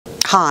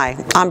Hi,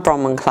 I'm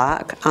Bronwyn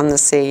Clark. I'm the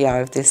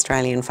CEO of the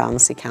Australian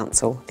Pharmacy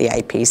Council, the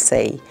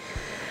APC.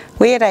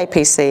 We at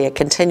APC are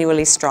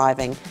continually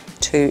striving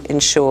to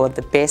ensure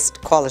the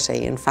best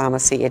quality in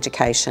pharmacy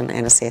education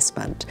and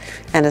assessment.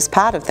 And as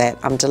part of that,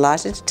 I'm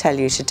delighted to tell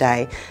you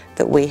today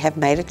that we have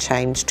made a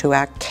change to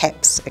our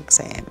KAPS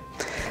exam.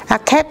 Our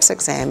KAPS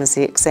exam is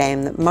the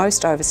exam that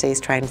most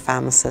overseas trained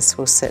pharmacists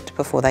will sit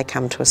before they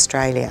come to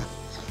Australia.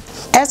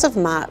 As of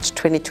March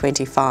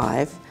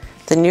 2025,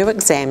 the new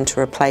exam to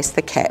replace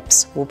the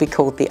KAPS will be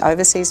called the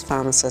Overseas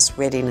Pharmacist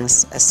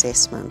Readiness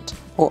Assessment,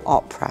 or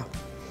OPRA.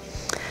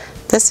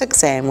 This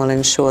exam will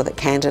ensure that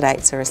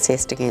candidates are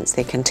assessed against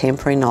their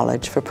contemporary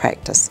knowledge for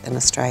practice in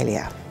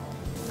Australia.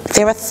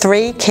 There are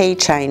three key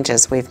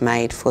changes we've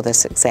made for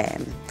this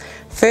exam.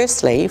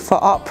 Firstly, for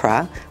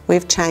OPRA,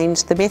 we've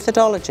changed the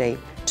methodology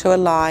to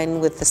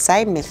align with the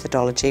same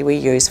methodology we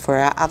use for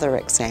our other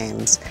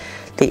exams,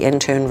 the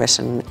intern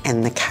written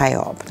and the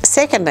KOP.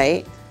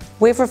 Secondly,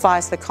 we've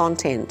revised the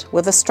content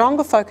with a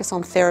stronger focus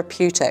on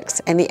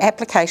therapeutics and the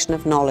application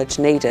of knowledge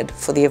needed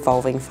for the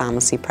evolving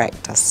pharmacy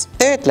practice.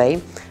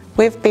 Thirdly,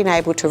 we've been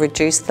able to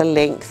reduce the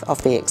length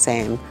of the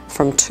exam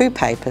from 2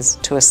 papers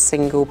to a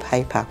single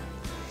paper.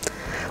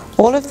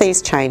 All of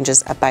these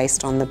changes are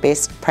based on the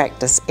best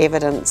practice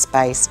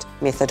evidence-based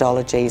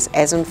methodologies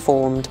as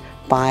informed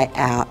by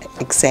our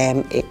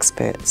exam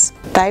experts.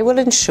 They will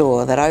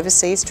ensure that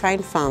overseas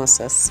trained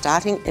pharmacists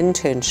starting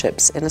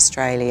internships in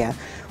Australia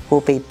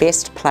will be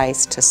best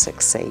placed to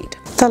succeed.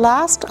 The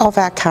last of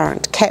our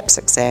current KAPS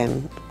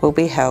exam will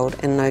be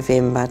held in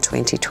November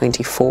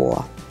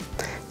 2024.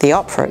 The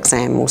OPRA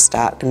exam will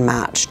start in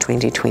March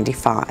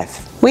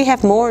 2025. We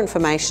have more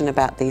information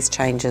about these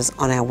changes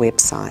on our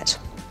website.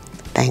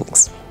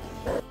 Thanks.